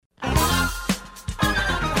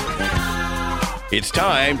It's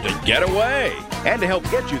time to get away. And to help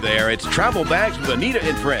get you there, it's Travel Bags with Anita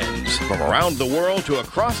and Friends. From around the world to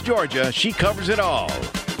across Georgia, she covers it all.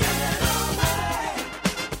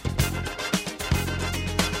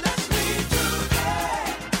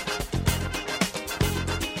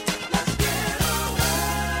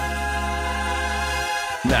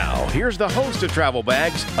 Now, here's the host of Travel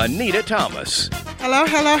Bags, Anita Thomas. Hello,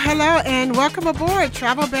 and welcome aboard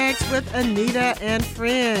Travel Bags with Anita and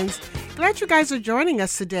Friends. Glad you guys are joining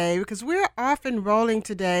us today because we're off and rolling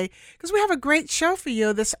today because we have a great show for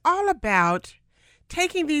you that's all about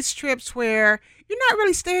taking these trips where you're not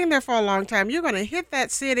really staying there for a long time. You're going to hit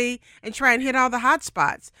that city and try and hit all the hot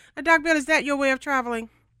spots. Now, Doc Bill, is that your way of traveling?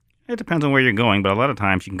 It depends on where you're going, but a lot of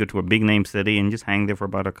times you can go to a big name city and just hang there for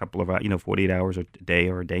about a couple of, 48 hours or a day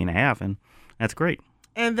and a half, and that's great.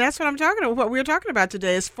 And that's what what we're talking about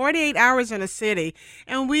today is 48 hours in a city.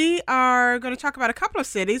 And we are going to talk about a couple of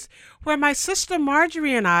cities where my sister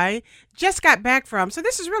Marjorie and I just got back from. So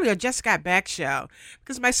this is really a just got back show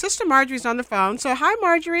because my sister Marjorie's on the phone. So hi,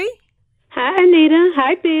 Marjorie. Hi, Anita.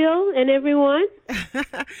 Hi, Bill and everyone.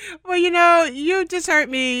 Well, you just heard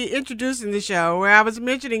me introducing the show where I was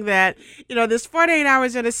mentioning that, this 48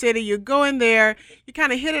 hours in a city, you go in there, you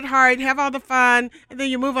kind of hit it hard, have all the fun, and then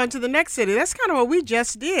you move on to the next city. That's kind of what we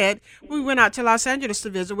just did. We went out to Los Angeles to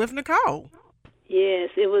visit with Nicole.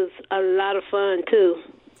 Yes, it was a lot of fun, too.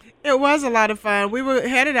 It was a lot of fun. We were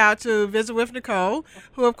headed out to visit with Nicole,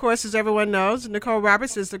 who, of course, as everyone knows, Nicole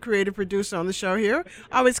Roberts is the creative producer on the show here,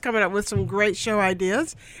 always coming up with some great show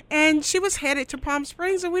ideas. And she was headed to Palm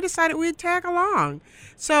Springs, and we decided we'd tag along.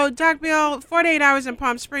 So, Doc Bill, 48 hours in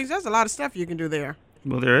Palm Springs, there's a lot of stuff you can do there.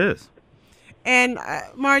 Well, there is. And,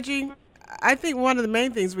 Margie, I think one of the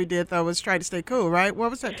main things we did, though, was try to stay cool, right?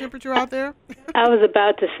 What was that temperature out there? I was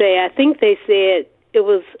about to say, I think they said it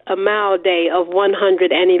was a mild day of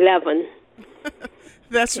 111.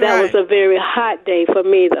 That's right. That was a very hot day for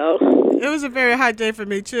me, though. It was a very hot day for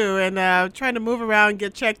me, too. And trying to move around,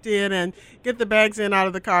 get checked in, and get the bags in out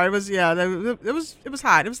of the car. It was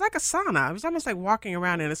hot. It was like a sauna. It was almost like walking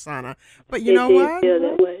around in a sauna. But you know what? It did feel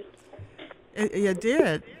that way. It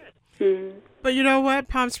did. Mm-hmm. But you know what?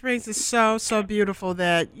 Palm Springs is so, so beautiful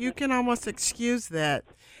that you can almost excuse that.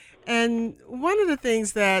 And one of the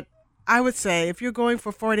things that I would say, if you're going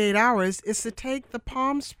for 48 hours, is to take the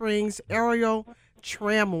Palm Springs Aerial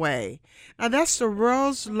Tramway. Now, that's the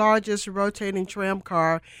world's largest rotating tram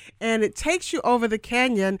car, and it takes you over the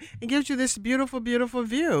canyon and gives you this beautiful, beautiful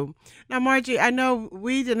view. Now, Margie, I know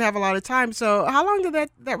we didn't have a lot of time, so how long did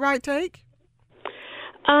that ride take?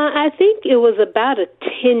 I think it was about a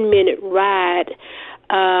 10-minute ride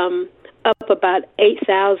up about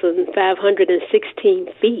 8,516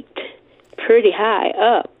 feet. Pretty high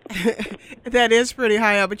up. That is pretty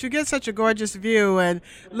high up, but you get such a gorgeous view and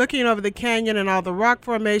looking over the canyon and all the rock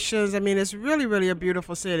formations. I mean, it's really, really a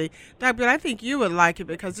beautiful city. Doc, but I think you would like it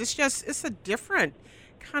because it's a different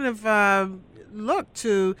kind of look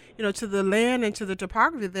to the land and to the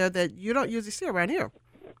topography there that you don't usually see around here.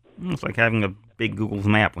 It's like having a big Google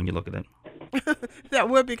map when you look at it. That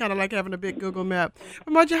would be kind of like having a big Google map.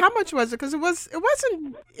 But Margie, how much was it? Because it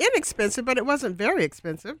wasn't inexpensive, but it wasn't very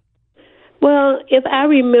expensive. Well, if I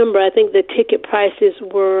remember, I think the ticket prices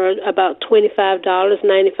were about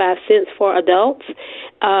 $25.95 for adults,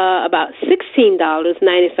 about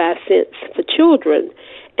 $16.95 for children,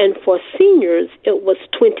 and for seniors, it was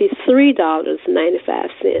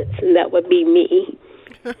 $23.95, and that would be me.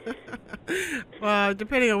 Well,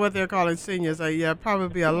 depending on what they're calling seniors,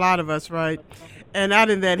 probably a lot of us, right? And out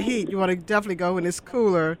in that heat, you want to definitely go when it's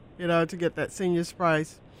cooler, to get that senior's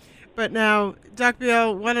price. But now, Doc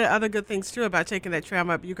Bill, one of the other good things, too, about taking that tram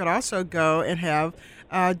up, you could also go and have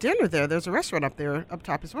dinner there. There's a restaurant up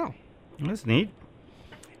top as well. That's neat.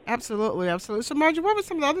 Absolutely, absolutely. So, Margie, what were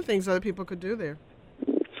some of the other things other people could do there?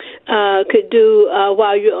 Could do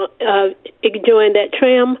while you're enjoying that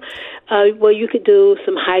tram? Well, you could do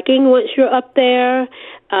some hiking once you're up there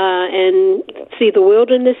and see the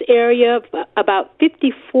wilderness area, about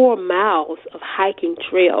 54 miles of hiking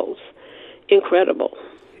trails. Incredible.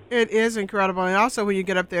 It is incredible. And also when you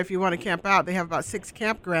get up there, if you want to camp out, they have about 6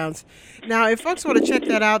 campgrounds. Now, if folks want to check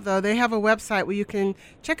that out, though, they have a website where you can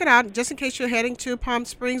check it out. Just in case you're heading to Palm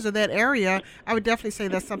Springs or that area, I would definitely say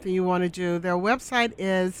that's something you want to do. Their website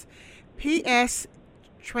is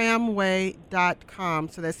pstramway.com.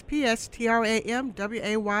 So that's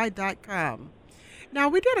pstramway.com. Now,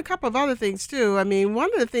 we did a couple of other things, too. I mean,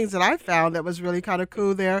 one of the things that I found that was really kind of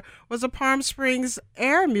cool there was a Palm Springs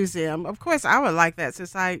Air Museum. Of course, I would like that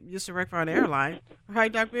since I used to work for an airline. Right,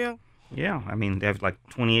 Doc Bill? Yeah, I mean, they have like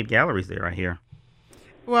 28 galleries there, I hear.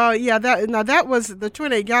 Well, yeah, that was the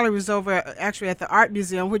Twin 8 Gallery was over actually at the Art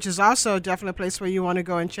Museum, which is also definitely a place where you want to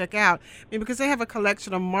go and check out. I mean, because they have a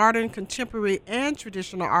collection of modern, contemporary, and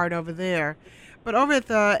traditional art over there. But over at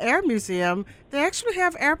the Air Museum, they actually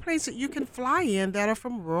have airplanes that you can fly in that are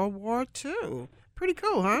from World War II. Pretty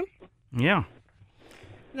cool, huh? Yeah.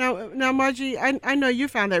 Now, Margie, I know you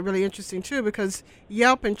found that really interesting too, because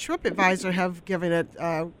Yelp and TripAdvisor have given it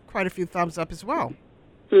quite a few thumbs up as well.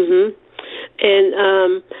 Mm-hmm.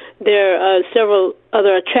 And there are several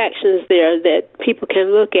other attractions there that people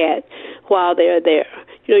can look at while they're there.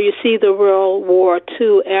 You know, you see the World War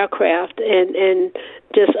II aircraft and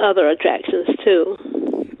just other attractions too.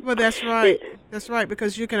 Well, that's right. That's right,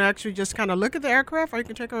 because you can actually just kind of look at the aircraft, or you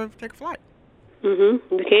can take a flight.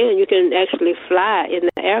 Mm-hmm. You can. You can actually fly in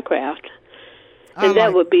the aircraft. And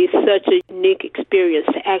that would be such a unique experience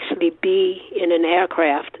to actually be in an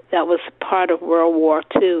aircraft that was part of World War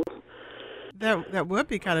II. That would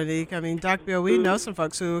be kind of neat. I mean, Doc Bill, we know some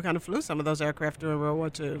folks who kind of flew some of those aircraft during World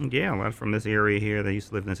War II. Yeah, a lot from this area here. They used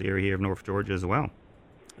to live in this area here of North Georgia as well.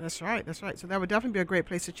 That's right. So that would definitely be a great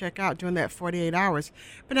place to check out during that 48 hours.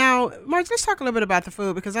 But now, Marge, let's talk a little bit about the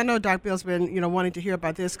food, because I know Doc Bill's been, wanting to hear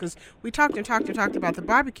about this, because we talked about the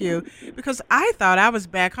barbecue, because I thought I was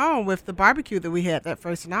back home with the barbecue that we had that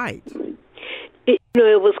first night. It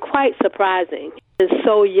was quite surprising and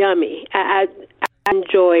so yummy. I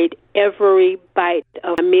enjoyed every bite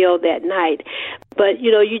of a meal that night. But,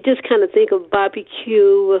 you just kind of think of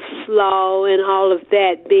barbecue with slaw and all of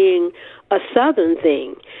that being a southern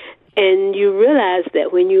thing. And you realize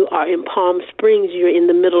that when you are in Palm Springs, you're in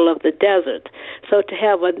the middle of the desert. So to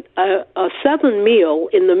have a southern meal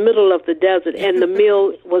in the middle of the desert, and the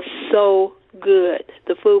meal was so good.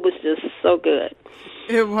 The food was just so good.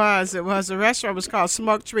 It was. The restaurant was called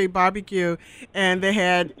Smoke Tree Barbecue, and they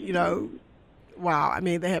had, wow, I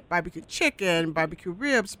mean, they had barbecue chicken, barbecue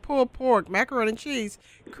ribs, pulled pork, macaroni and cheese,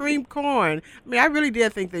 creamed corn. I mean, I really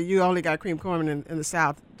did think that you only got creamed corn in the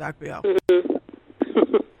South, Doc Bill. Mm-hmm.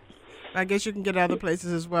 I guess you can get it other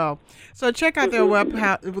places as well. So check out their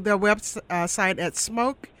website at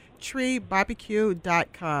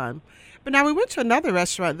smoketreebarbecue.com. But now we went to another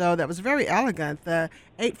restaurant, though, that was very elegant, the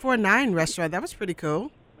 849 restaurant. That was pretty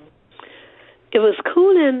cool. It was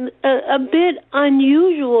cool and a bit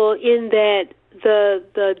unusual in that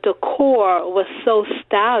the decor was so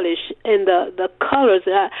stylish, and the colors,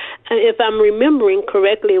 if I'm remembering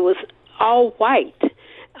correctly, it was all white.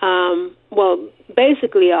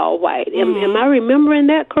 Basically all white. Am I remembering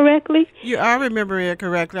that correctly? You are remembering it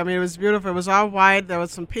correctly. I mean, it was beautiful. It was all white. There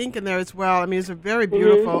was some pink in there as well. I mean, it's a very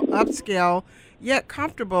beautiful, upscale, yet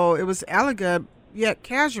comfortable. It was elegant, yet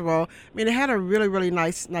casual. I mean, it had a really, really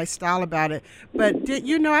nice style about it. But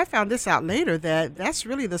I found this out later, that's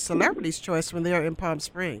really the celebrities' choice when they're in Palm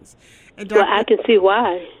Springs. And I can see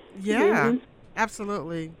why. Yeah,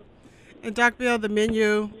 absolutely. And Doc Bill, the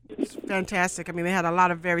menu is fantastic. I mean, they had a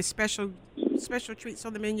lot of very special treats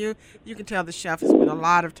on the menu. You can tell the chef has spent a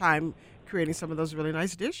lot of time creating some of those really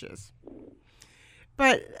nice dishes.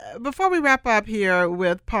 But before we wrap up here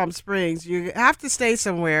with Palm Springs, you have to stay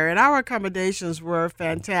somewhere, and our accommodations were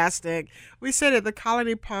fantastic. We stayed at the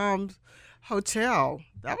Colony Palms Hotel.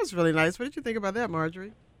 That was really nice. What did you think about that,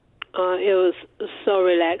 Marjorie? It was so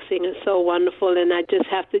relaxing and so wonderful, and I just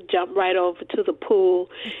have to jump right over to the pool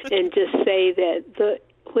and just say that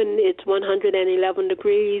when it's 111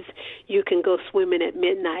 degrees, you can go swimming at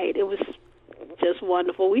midnight. It was just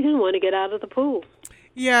wonderful. We didn't want to get out of the pool.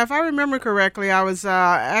 Yeah, if I remember correctly, I was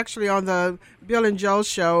actually on the Bill and Joe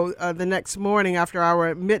show the next morning after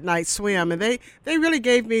our midnight swim, and they really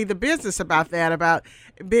gave me the business about that, about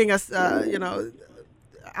being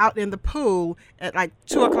out in the pool at like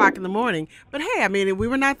 2 o'clock in the morning. But hey, I mean, we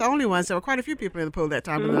were not the only ones. There were quite a few people in the pool that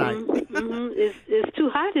time of the night. It's too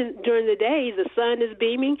hot during the day. The sun is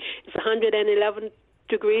beaming. It's 111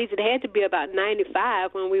 degrees. It had to be about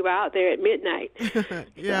 95 when we were out there at midnight.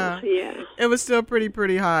 Yeah. So, yeah. It was still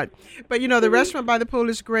pretty hot. But, the restaurant by the pool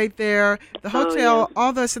is great there. The hotel,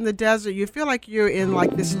 all this in the desert, you feel like you're in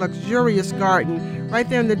like this luxurious garden right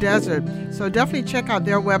there in the desert. So definitely check out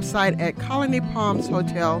their website at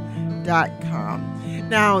colonypalmshotel.com.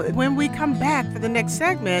 Now, when we come back for the next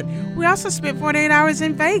segment, we also spent 48 hours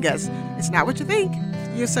in Vegas. It's not what you think.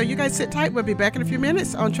 So you guys sit tight. We'll be back in a few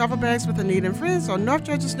minutes on Travel Bags with Anita and Friends on North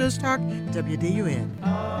Georgia's News Talk, WDUN.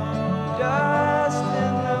 Dust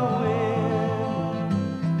in the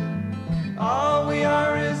wind. All we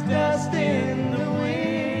are is dust